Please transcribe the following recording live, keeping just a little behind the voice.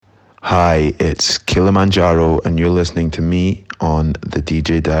Hi, it's Kilimanjaro, and you're listening to me on the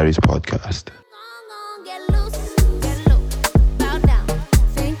DJ Diaries podcast. Get loose, get low, bow down.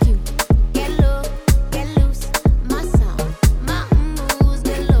 Thank you. Get low, get loose. My sound, my moves.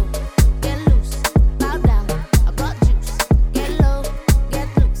 Get low, get loose, bow down. I got juice. Get low,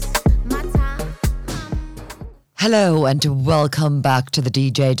 get loose. My time, my Hello and welcome back to the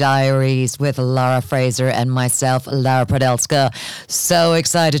DJ Diaries with Lara Fraser and myself, Lara Pradelska. So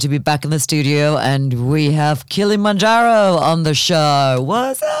excited to be back in the studio, and we have Kilimanjaro on the show.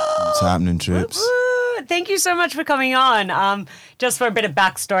 What's up? What's happening, troops? Woo! Thank you so much for coming on. Just for a bit of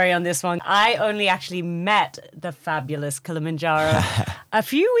backstory on this one, I only actually met the fabulous Kilimanjaro a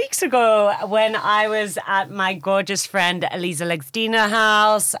few weeks ago when I was at my gorgeous friend Elisa Legsdina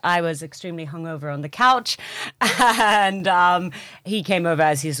house. I was extremely hungover on the couch, and he came over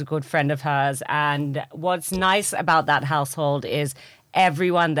as he's a good friend of hers. And what's nice about that household is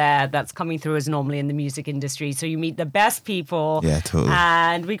everyone there that's coming through is normally in the music industry. So you meet the best people. Yeah, totally.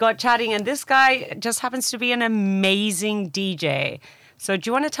 And we got chatting, and this guy just happens to be an amazing DJ. So do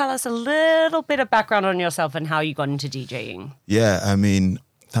you want to tell us a little bit of background on yourself and how you got into DJing? Yeah, I mean,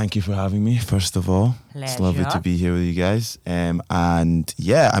 thank you for having me, first of all. It's lovely Pleasure. to be here with you guys. And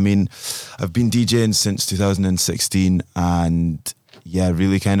yeah, I mean, I've been DJing since 2016, and yeah,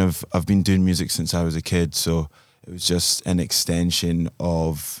 really I've been doing music since I was a kid. So it was just an extension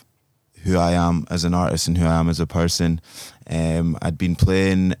of who I am as an artist and who I am as a person. I'd been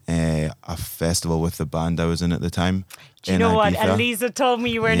playing a festival with the band I was in at the time. Do you in know what? Ibiza. Elisa told me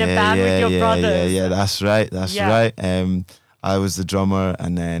you were in a band with your brothers. Yeah, that's right. That's Yeah. right. I was the drummer,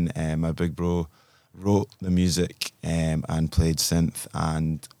 and then my big bro wrote the music and played synth,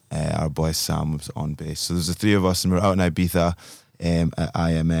 and our boy Sam was on bass. So there's the three of us, and we're out in Ibiza at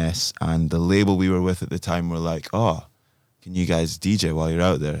IMS, and the label we were with at the time were like, oh, can you guys DJ while you're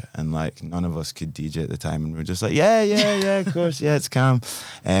out there? And like, none of us could DJ at the time, and we are just like, yeah, of course, yeah, it's calm.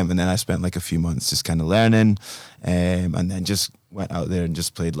 And then I spent like a few months just kind of learning, and then just went out there and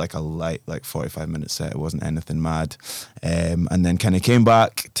just played like a light, like 45-minute set. It wasn't anything mad. And then kind of came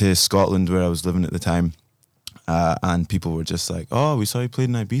back to Scotland where I was living at the time, and people were just like, oh, we saw you played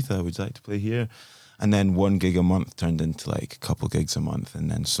in Ibiza, would you like to play here? And then one gig a month turned into like a couple gigs a month,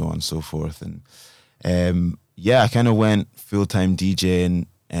 and then so on and so forth. And yeah, I kind of went full-time DJing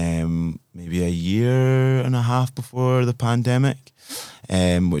maybe a year and a half before the pandemic,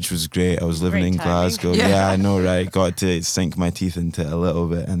 which was great. I was living Great in timing. Glasgow. Yeah, I know, right? Got to sink my teeth into it a little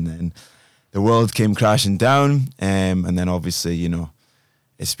bit, and then the world came crashing down. And then obviously, you know,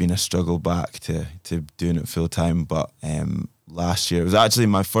 it's been a struggle back to doing it full-time. But last year, it was actually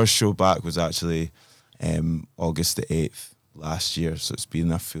my first show back was actually August the 8th last year. So it's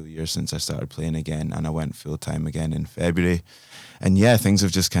been a full year since I started playing again, and I went full-time again in February. And yeah, things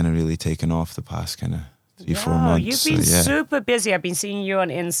have just kind of really taken off the past kind of 3-4 months. You've So, been yeah. super busy. I've been seeing you on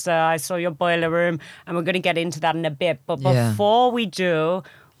Insta. I saw your boiler room, and we're going to get into that in a bit. But Yeah. before we do,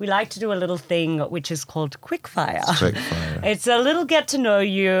 we like to do a little thing which is called Quickfire. Quickfire. It's a little get to know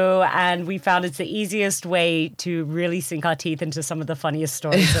you, and we found it's the easiest way to really sink our teeth into some of the funniest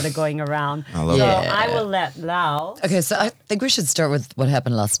stories that are going around. I love so it. I will let Lau. Okay, so I think we should start with what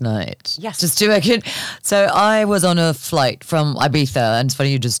happened last night. Yes. Just to make it. So I was on a flight from Ibiza, and it's funny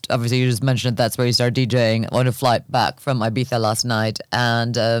you just mentioned that's where you started DJing. On a flight back from Ibiza last night,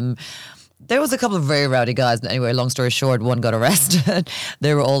 and there was a couple of very rowdy guys. Anyway, long story short, one got arrested.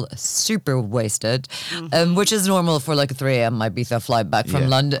 They were all super wasted, which is normal for like a 3 a.m. Ibiza flight back from Yeah.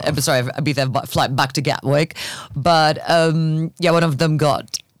 London. Ibiza flight back to Gatwick. But yeah, one of them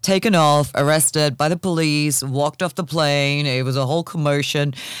got taken off, arrested by the police, walked off the plane. It was a whole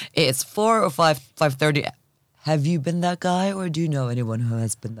commotion. It's 4 or 5:30. Have you been that guy, or do you know anyone who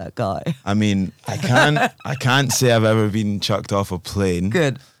has been that guy? I mean, I can't say I've ever been chucked off a plane.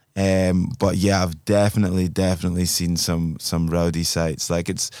 Good. But yeah, I've definitely seen some rowdy sights. Like,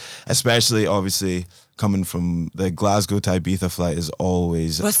 it's especially obviously coming from the Glasgow to Ibiza flight is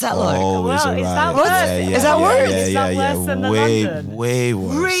always What's that like? always Wow, a is riot. that worse? Yeah, Is that yeah, worse? Yeah, Is yeah, that yeah. worse than the way, London? way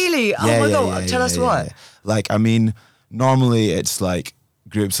worse. Really? Oh my God, tell us what. Like, I mean, normally it's like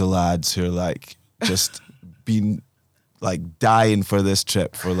groups of lads who are like just been like dying for this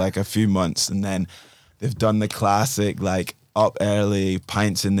trip for like a few months, and then they've done the classic like up early,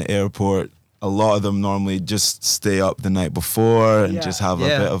 pints in the airport. A lot of them normally just stay up the night before and Yeah. just have Yeah.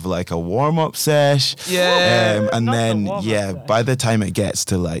 a bit of like a warm up sesh. Yeah. And Not the then warm-up yeah, sesh. by the time it gets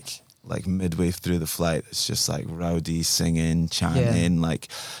to like like midway through the flight, it's just like rowdy singing, chanting, like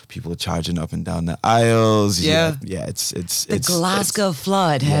people charging up and down the aisles. Yeah. Yeah, it's The Glasgow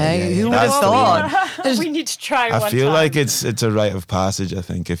flood, yeah, hey? yeah. Who would have That's the thought? We need to try one I feel time. like it's a rite of passage. I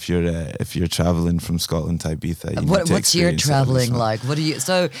think if you're traveling from Scotland to Ibiza, you need to What's your experience it at traveling least once. like? What do you?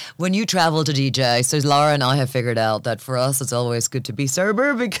 So when you travel to DJ, so Laura and I have figured out that for us it's always good to be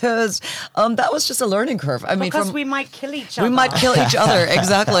sober because that was just a learning curve. I mean, because we might kill each other. we might kill each other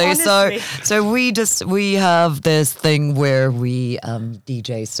exactly. Honestly. So we have this thing where we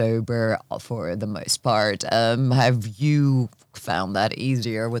DJ sober for the most part. Have you found that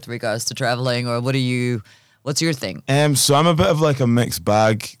easier with regards to traveling, or what's your thing? So I'm a bit of like a mixed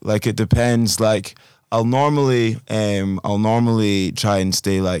bag. Like it depends. Like I'll normally try and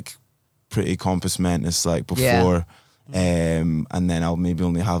stay like pretty compass mentis like before. And then I'll maybe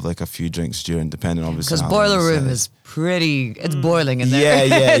only have like a few drinks during, depending obviously. Because on how Boiler long the Room set is pretty. It's boiling in there.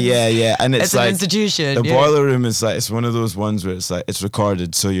 Yeah. And it's It's an like institution, The yeah. Boiler Room is like, it's one of those ones where it's like it's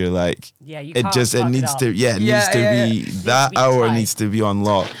recorded, so you're like, Yeah, you it can't just it fuck it needs up. to it Yeah, needs to yeah, be yeah. that Needs to be hour tight. needs to be on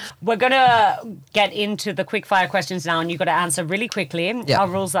lock. We're gonna get into the quick fire questions now, and you got to answer really quickly. Yeah. Our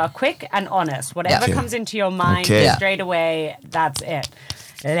rules are quick and honest. Whatever Okay. comes into your mind Okay. Yeah. straight away, that's it.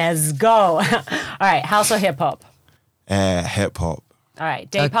 Let's go. All right, house or hip hop? Hip hop, All right,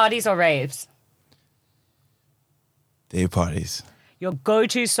 day parties or raves? day parties. Your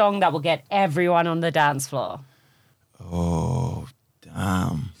go-to song that will get everyone on the dance floor. Oh,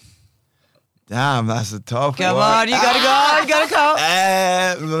 damn, that's a tough Come one. on, you gotta go. You gotta go.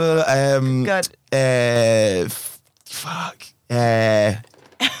 Good. Fuck.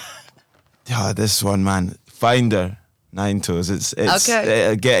 This one, man. Finder, Nine Toes. It's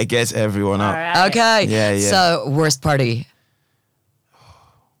Okay. It gets everyone All up. right. Okay. Yeah. So worst party,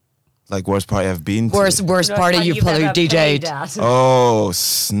 Like worst party I've been to. worst party you ever DJ'd, played at. Oh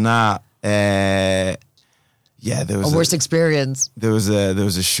snap! Yeah, there was or worst experience. there was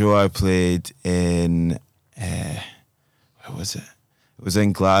a show I played in where was it? It was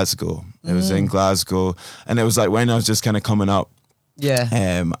in Glasgow. It was in Glasgow, and it was like when I was just kind of coming up, Yeah.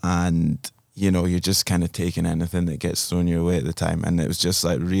 and you know you're just kind of taking anything that gets thrown your way at the time, and it was just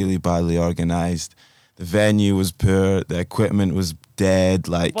like really badly organized. The venue was poor. The equipment was dead.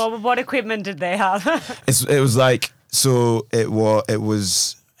 Like Well, what equipment did they have? it was like so it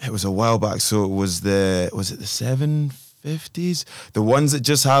was a while back. So it was the 750s, the ones that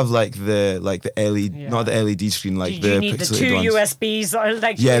just have like the LED, Yeah. not the LED screen, like Did the you need the pixelated two ones. USBs or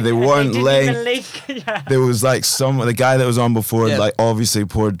like? Yeah, they weren't didn't even link. Yeah. There was like the guy that was on before, Yeah. like obviously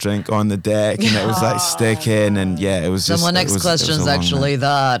poured drink on the deck, and it was like sticking, and yeah, it was So just. my it next was- it question was is a long actually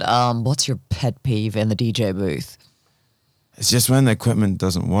night. that. What's your pet peeve in the DJ booth? It's just when the equipment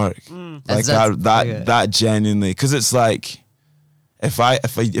doesn't work, like That's- that genuinely, because it's like, if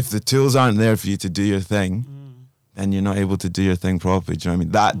the tools aren't there for you to do your thing, then you're not able to do your thing properly. Do you know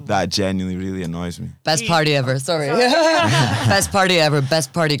what I mean? That genuinely really annoys me. Best party ever. Sorry. Best party ever.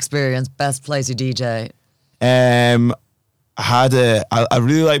 Best party experience. Best place you DJ. I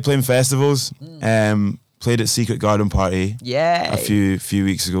really like playing festivals. Played at Secret Garden Party Yay. a few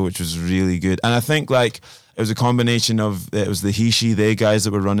weeks ago, which was really good. And I think like it was a combination of it was the he, she, they guys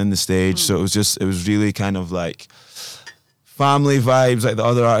that were running the stage, so it was really kind of like family vibes. Like the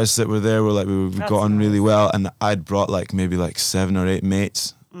other artists that were there were like we got on really well, and I'd brought like maybe like 7 or 8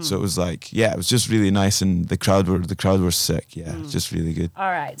 mates. So it was like, yeah, it was just really nice, and the crowd were sick. Yeah, just really good.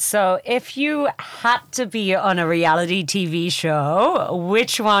 All right. So if you had to be on a reality TV show,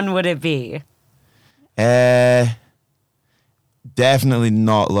 which one would it be? Definitely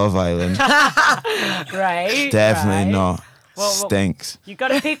not Love Island. Right. Definitely right. not. Well, Stinks. You got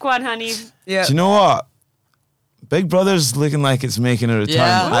to pick one, honey. Yeah. Do you know what? Big Brother's looking like it's making a return.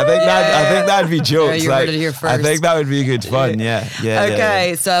 Yeah. I think that'd be jokes. you like, heard it here I first. think that would be good fun. Yeah.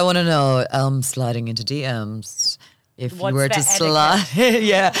 Okay, so I want to know, sliding into DMs. If What's you were the to slide,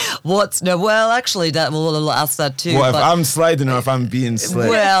 yeah. Well, actually, that we'll ask that too. What if but- I'm sliding or if I'm being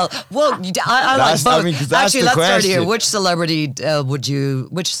slick? Well, I like That's- I both. mean, 'cause that's Actually, the let's start here. question. Which celebrity DM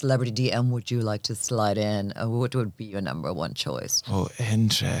would you like to slide in? What would be your number one choice? Oh,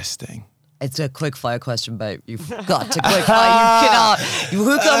 interesting. It's a quick fire question, babe. You've got to quick fire. You cannot. Who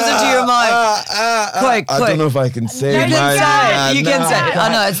comes into your mind? Quick. I don't know if I can say You can mine. say it. You can say it. I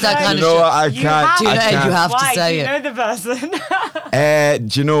know it's that kind You of know shit. what? I You can't. have to. I can't. You have to Why? say Do you it. know the person?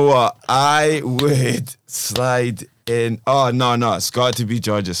 Do you know what? I would slide in. Oh no, it's got to be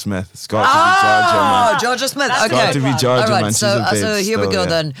Georgia Smith. It's got to be Georgia, man. Oh, Georgia Smith. That's okay. got to be Georgia, All right. man. She's So, a babe so here we still, go yeah.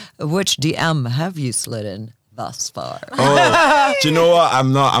 then. Which DM have you slid in thus far. Oh, do you know what?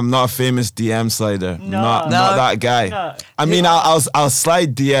 I'm not a famous DM slider. Not that guy. No. I mean, I'll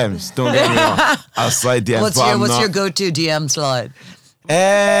slide DMs. Don't get me wrong. I'll slide DMs. What's your go-to DM slide?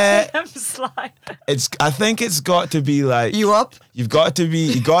 I'm slide. I think it's got to be like You up? you got to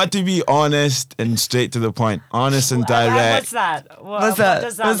be honest and straight to the point. Honest and direct. What's that? What's that?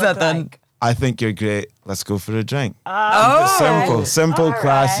 Does that What's look that then? like? I think you're great. Let's go for a drink. Oh, Simple, All right.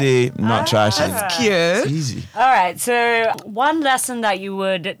 classy, not trashy. that's It's cute. easy. All right. So, one lesson that you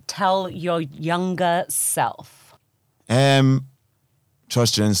would tell your younger self.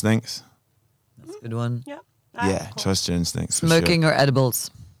 Trust your instincts. Good one. Yeah. Yeah, trust your instincts. For Smoking or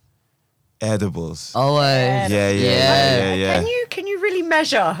edibles? sure. Edibles. Always. Yeah. Can you really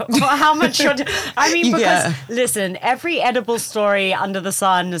measure how much you're? I mean, because Yeah. listen, every edible story under the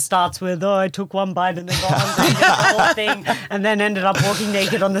sun starts with, "Oh, I took one bite and then got hungry and did the whole thing, and then ended up walking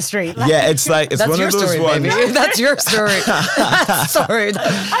naked on the street." Like, Yeah, it's like it's That's one your of those story, ones. baby. That's your story. Sorry.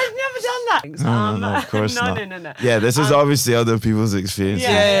 I've never done that. No, of course no, not. No. Yeah, this is obviously other people's experience.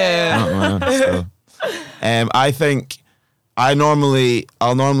 Yeah. Not mine, so. I think I'll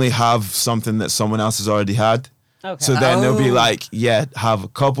normally have something that someone else has already had. Okay. So then they'll be Oh. like, yeah, have a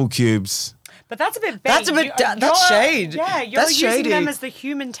couple cubes. But that's a bit. That's a bit- that's shade. Yeah, you're That's using shady. them as the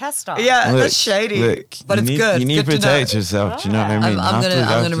human tester. Yeah, Look, that's shady. Look, but you it's need, good. You need to Good to know. protect yourself. Do you know what I mean? I'm Have to look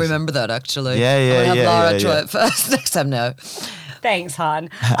gonna after remember that actually. Yeah, I'm gonna have yeah, Lara yeah, try yeah. it first next time. No. Thanks, Han.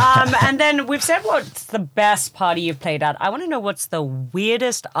 And then we've said what's the best party you've played at. I want to know what's the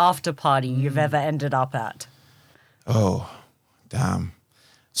weirdest after party you've ever ended up at. Oh, damn.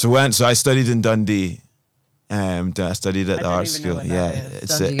 So I studied in Dundee. I studied at the don't art even know school. what Yeah, that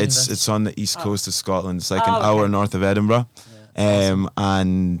it's Dundee it's University. it's on the east coast of Scotland. It's like an okay. hour north of Edinburgh.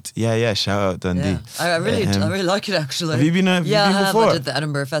 And yeah, shout out Dundee. Yeah, I really like it actually. Have you been? Have Yeah, you been I have. before? I did the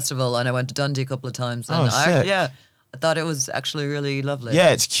Edinburgh Festival and I went to Dundee a couple of times. And Oh, sick. I thought it was actually really lovely.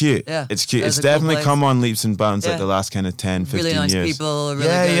 Yeah, it's cute. Yeah, It's cute. it It's was a cool definitely place. come on leaps and bounds Yeah. like the last kind of 10, 15 really nice years. people, really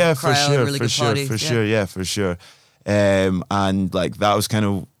yeah, good yeah, crowd, for sure, really for good sure, parties. for Yeah. sure, yeah, for sure. And like that was kind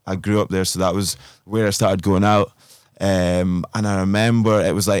of I grew up there, so that was where I started going out. And I remember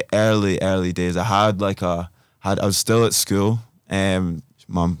it was like early days. I was still at school.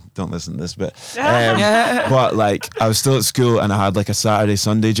 Mom, don't listen to this, but but like I was still at school and I had like a Saturday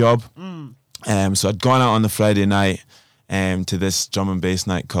Sunday job. So I'd gone out on the Friday night to this drum and bass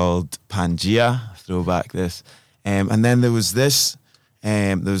night called Pangea. Throwback this, and then there was this.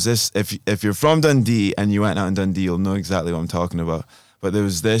 If you're from Dundee and you went out in Dundee, you'll know exactly what I'm talking about. But there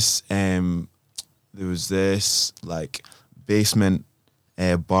was this like basement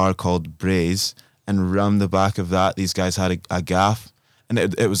bar called Braze, and round the back of that, these guys had a gaff, and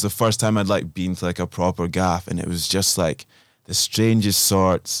it was the first time I'd like been to like a proper gaff, and it was just like the strangest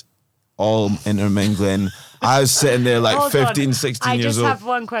sorts, all intermingling. I was sitting there like Hold 15, on. 16 I years just old. have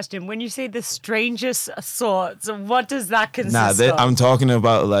one question. When you say the strangest sorts, what does that consist Nah, of? I'm talking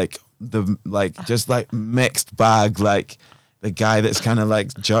about like just like mixed bag, like the guy that's kind of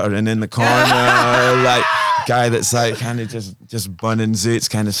like juttering in the corner, like guy that's like kind of just bunning zoots,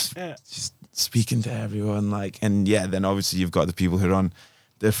 kind of just speaking to everyone, like, and yeah, then obviously you've got the people who are on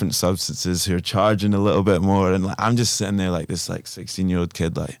different substances who are charging a little bit more, and like I'm just sitting there like this like 16-year-old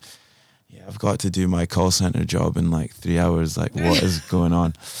kid, like, yeah, I've got to do my call center job in like 3 hours. Like, what is going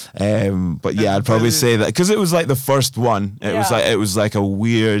on? But yeah, I'd probably say that because it was like the first one. It was like a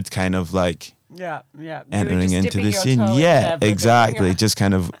weird kind of like yeah. You were entering just into dipping the your scene. toe into Yeah, everything. exactly. Yeah. Just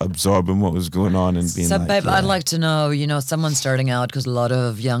kind of absorbing what was going on and being So, like, babe, yeah. I'd like to know, someone starting out, because a lot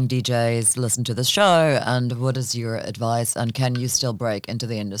of young DJs listen to the show, and what is your advice, and can you still break into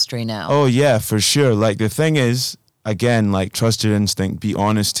the industry now? Oh yeah, for sure. Like the thing is, again, like trust your instinct, be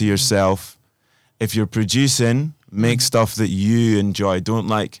honest to yourself. If you're producing, make stuff that you enjoy. Don't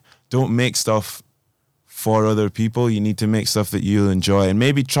make stuff for other people. You need to make stuff that you'll enjoy, and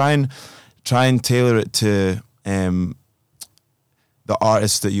maybe try and tailor it to the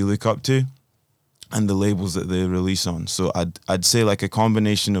artists that you look up to and the labels that they release on. So I'd say like a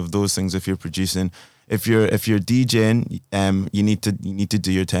combination of those things. If you're producing, if you're DJing, you need to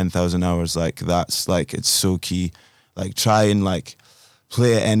do your 10,000 hours. Like that's like it's so key. Like try and like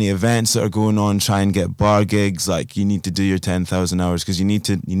play at any events that are going on. Try and get bar gigs. Like you need to do your 10,000 hours because you need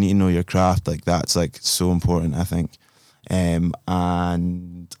to know your craft. Like that's like so important, I think.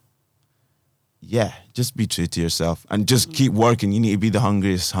 And yeah, just be true to yourself and just keep working. You need to be the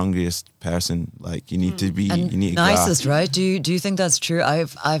hungriest person. Like you need to be. and You need to graft. nicest, right? Do you think that's true?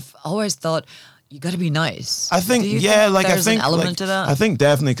 I've always thought you got to be nice. I think Do you yeah, think like there's I think an element like, to that. I think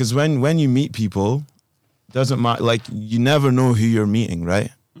definitely because when you meet people, doesn't matter. Like you never know who you're meeting,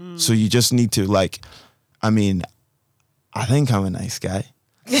 right? So you just need to like I mean, I think I'm a nice guy.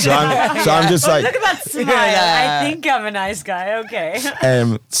 So I'm just like, Look at that smile. Yeah. I think I'm a nice guy. Okay.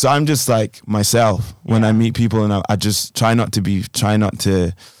 so I'm just like myself when I meet people, and I just try not to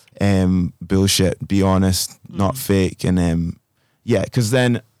bullshit, be honest, not fake. And because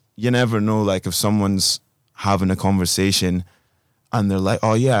then you never know, like if someone's having a conversation and they're like,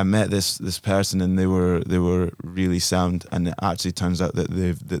 oh yeah, I met this person and they were really sound, and it actually turns out that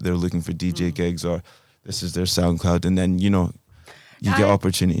they're looking for DJ gigs, or this is their SoundCloud, and then you get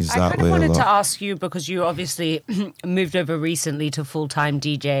opportunities I that kind of way a wanted lot. to ask you, because you obviously moved over recently to full-time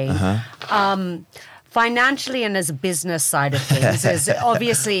DJing. Financially and as a business side of things, is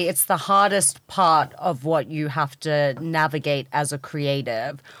obviously it's the hardest part of what you have to navigate as a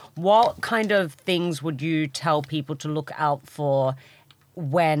creative. What kind of things would you tell people to look out for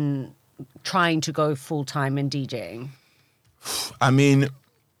when trying to go full-time in DJing? I mean,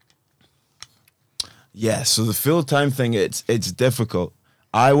 yeah, so the full-time thing, it's difficult.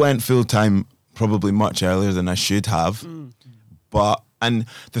 I went full-time probably much earlier than I should have. And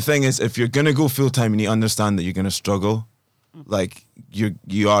the thing is, if you're going to go full-time, you need to understand that you're going to struggle. Like,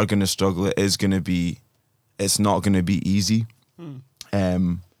 you are going to struggle. It's not going to be easy.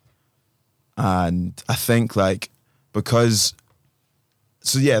 And I think, like, because...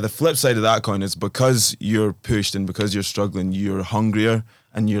 So, yeah, the flip side of that coin is because you're pushed and because you're struggling, you're hungrier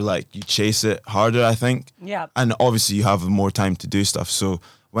and you chase it harder, I think. Yeah. And obviously you have more time to do stuff. So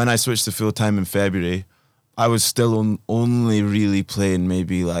when I switched to full-time in February, I was still only really playing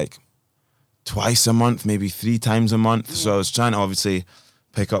maybe like twice a month, maybe 3 times a month. So I was trying to obviously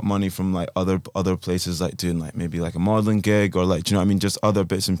pick up money from like other places, like doing like maybe like a modeling gig, or like, do you know what I mean? Just other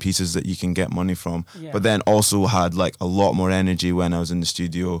bits and pieces that you can get money from. Yeah. But then also had like a lot more energy when I was in the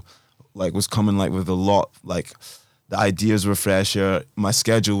studio, like was coming like with a lot, like the ideas were fresher. My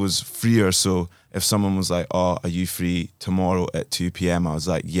schedule was freer. So if someone was like, oh, are you free tomorrow at 2 p.m? I was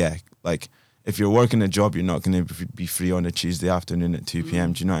like, yeah. Like if you're working a job, you're not going to be free on a Tuesday afternoon at 2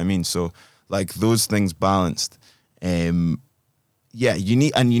 p.m. Do you know what I mean? So like those things balanced. Yeah, you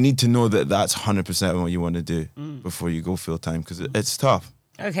need to know that that's 100% what you want to do before you go full time, because it's tough.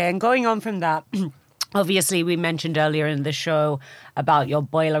 Okay, and going on from that, obviously we mentioned earlier in the show about your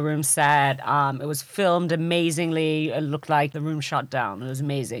Boiler Room set. It was filmed amazingly. It looked like the room shut down. It was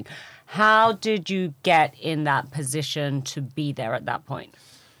amazing. How did you get in that position to be there at that point?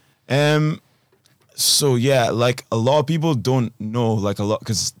 So yeah, like a lot of people don't know, like a lot,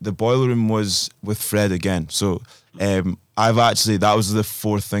 because the Boiler Room was with Fred again. So that was the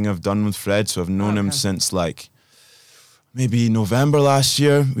 4th thing I've done with Fred. So I've known him since like maybe November last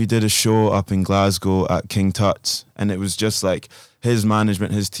year. We did a show up in Glasgow at King Tut's, and it was just like his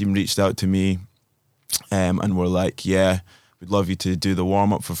management, his team reached out to me, and were like, yeah, we'd love you to do the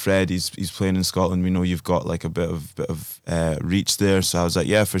warm up for Fred. He's playing in Scotland. We know you've got like a bit of reach there. So I was like,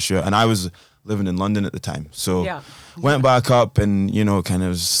 yeah, for sure. And I was living in London at the time, so went back up and kind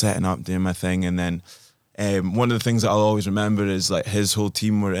of setting up, doing my thing. And then one of the things that I'll always remember is like his whole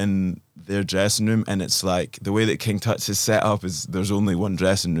team were in their dressing room, and it's like the way that King Tut's is set up is there's only one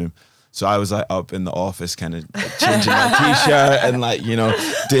dressing room. So I was like up in the office kind of like, changing my t-shirt and like,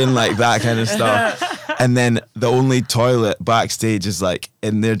 doing like that kind of stuff. And then the only toilet backstage is like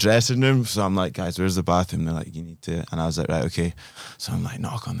in their dressing room. So I'm like, guys, where's the bathroom? They're like, you need to. And I was like, right, okay. So I'm like,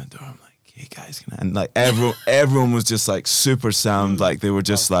 knock on the door. I'm like, hey guys. And like everyone was just like super sound. Like they were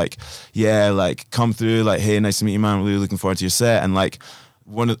just like, yeah, like come through. Like, hey, nice to meet you, man. Really looking forward to your set. And like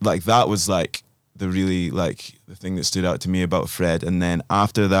that was like the really like the thing that stood out to me about Fred. And then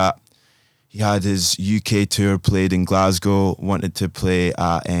after that, he had his UK tour, played in Glasgow, wanted to play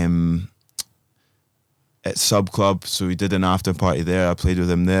at Sub Club, so we did an after party there. I played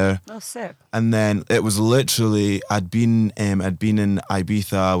with him there. Oh, sick. And then it was literally, I'd been in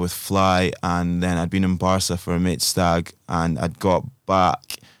Ibiza with Fly, and then I'd been in Barca for a mate's stag, and I'd got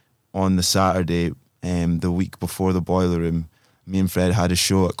back on the Saturday, the week before the Boiler Room. Me and Fred had a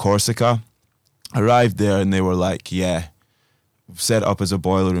show at Corsica. Arrived there and they were like, yeah, set up as a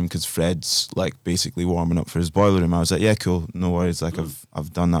Boiler Room because Fred's like basically warming up for his Boiler Room. I was like, yeah, cool, no worries. Like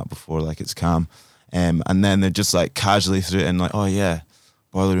I've done that before. Like it's calm. And then they just like casually threw it in like, oh yeah,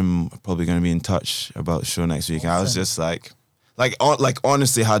 Boiler Room are probably going to be in touch about the show next week. Awesome. I was just like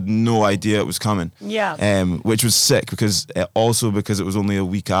honestly had no idea it was coming. Yeah. Which was sick because it was only a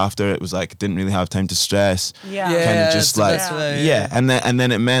week after. It was like didn't really have time to stress. Yeah. Kind of just like yeah. And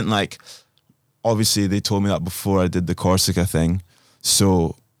then it meant like. Obviously, they told me that before I did the Corsica thing.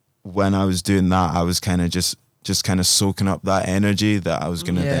 So when I was doing that, I was kind of just kind of soaking up that energy that I was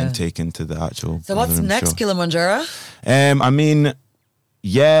going to then take into the actual. So what's next, show. Kilimanjaro? I mean,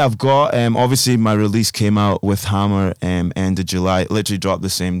 Yeah, I've got obviously my release came out with Hammer end of July. It literally dropped the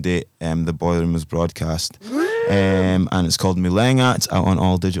same date the Boiler Room was broadcast. And it's called Mulenga. It's out on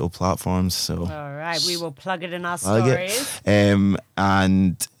all digital platforms. So All right, we will plug it in our plug it. stories.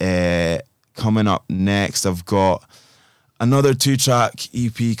 And coming up next, I've got another 2-track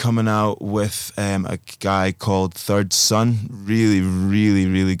EP coming out with a guy called Third Son. Really, really,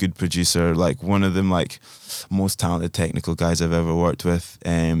 really good producer. Like one of them, like most talented technical guys I've ever worked with.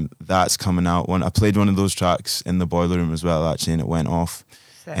 That's coming out. I played one of those tracks in the Boiler Room as well, actually, and it went off.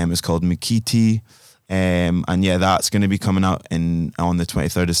 It's called Mikiti. And yeah, that's going to be coming out on the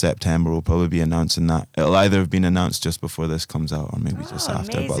 23rd of September. We'll probably be announcing that. It'll either have been announced just before this comes out or maybe just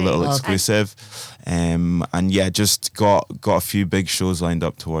after, but a amazing. little Okay. exclusive. And yeah, just got a few big shows lined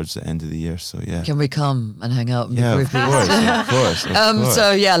up towards the end of the year. So yeah. Can we come and hang out? And Yeah, be of groupies? course, of course.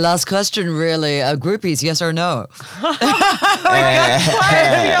 So yeah, last question really. Groupies, yes or no?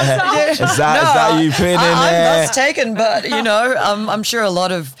 Is that you putting in That's taken, but I'm sure a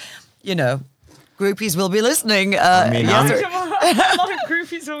lot of, groupies will be listening. mean, yes I'm- or- A lot of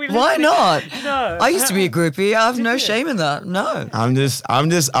groupies will be why listening. not? No. I used to be a groupie. I have no shame in that. No. I'm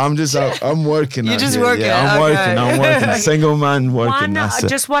working. You're out just here. working, Yeah, I'm okay. working. Single man working. That's it.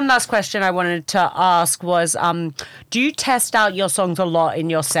 Just one last question I wanted to ask was, do you test out your songs a lot in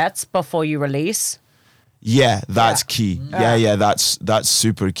your sets before you release? Yeah, that's key. Yeah, that's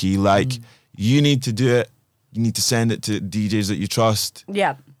super key. Like you need to do it. You need to send it to DJs that you trust.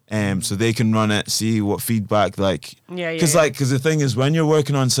 Yeah. So they can run it, see what feedback like. Yeah. Because the thing is, when you're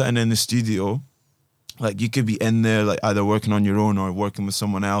working on something in the studio, like you could be in there, like either working on your own or working with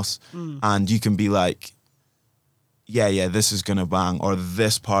someone else, and you can be like, yeah, this is gonna bang, or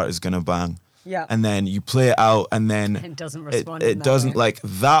this part is gonna bang. Yeah. And then you play it out, and then It doesn't respond in It that doesn't way. like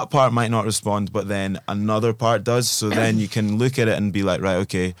that part might not respond, but then another part does. So then you can look at it and be like, right,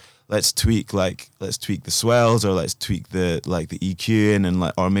 okay, let's tweak the swells, or let's tweak the EQ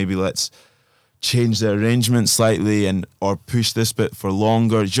and or maybe let's change the arrangement slightly or push this bit for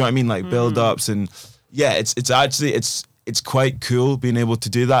longer. Do you know what I mean? Like build ups, and yeah, it's actually it's quite cool being able to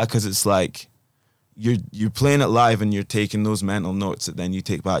do that, because it's like you're playing it live and you're taking those mental notes that then you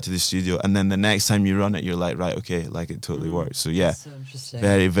take back to the studio, and then the next time you run it, you're like, right, okay, like it totally works. So yeah, So interesting.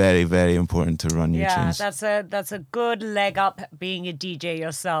 very, very, very important to run your Yeah, tunes. that's a good leg up being a DJ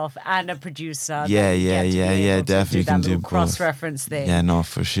yourself and a producer. Yeah, Then you yeah, get to be yeah, able yeah, to definitely that can do little both. cross-reference thing. Yeah, no,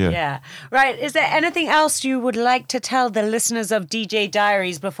 for sure. Yeah. Right. Is there anything else you would like to tell the listeners of DJ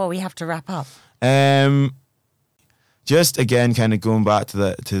Diaries before we have to wrap up? Just again, kind of going back to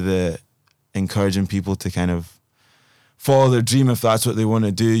the encouraging people to kind of follow their dream if that's what they want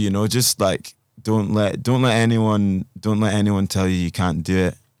to do. Just like don't let anyone tell you can't do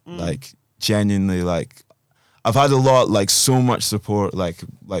it. Like genuinely, like I've had a lot, like so much support, like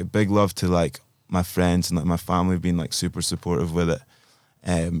big love to like my friends and like my family being like super supportive with it.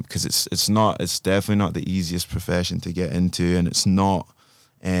 Because it's definitely not the easiest profession to get into, and it's not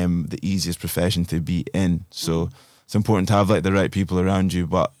the easiest profession to be in. So it's important to have like the right people around you.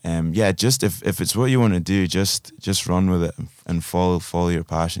 But yeah, just if it's what you want to do, just run with it and follow your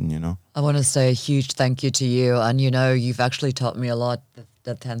passion. I want to say a huge thank you to you. And you've actually taught me a lot,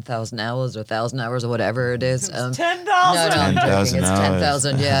 the 10,000 hours or 1,000 hours or whatever it is. 10,000. No, I'm joking. 10,000 It's hours.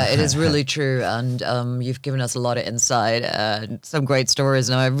 10,000. Yeah, it is really true. And you've given us a lot of insight and some great stories.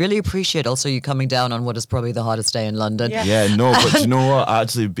 And I really appreciate also you coming down on what is probably the hottest day in London. Yeah. Yeah, no, but you know what?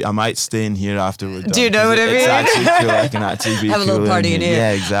 Actually, I might stay in here after we're done. Do you know 'cause what I It's mean? actually cool. I can actually be Have a little cool party in here.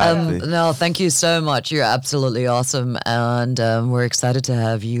 Yeah, exactly. No, thank you so much. You're absolutely awesome. And we're excited to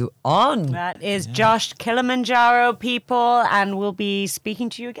have you on. That is Josh Kilimanjaro, people, and we'll be speaking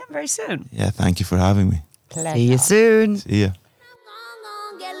to you again very soon. Yeah, thank you for having me. Pleasure. See you soon. See ya.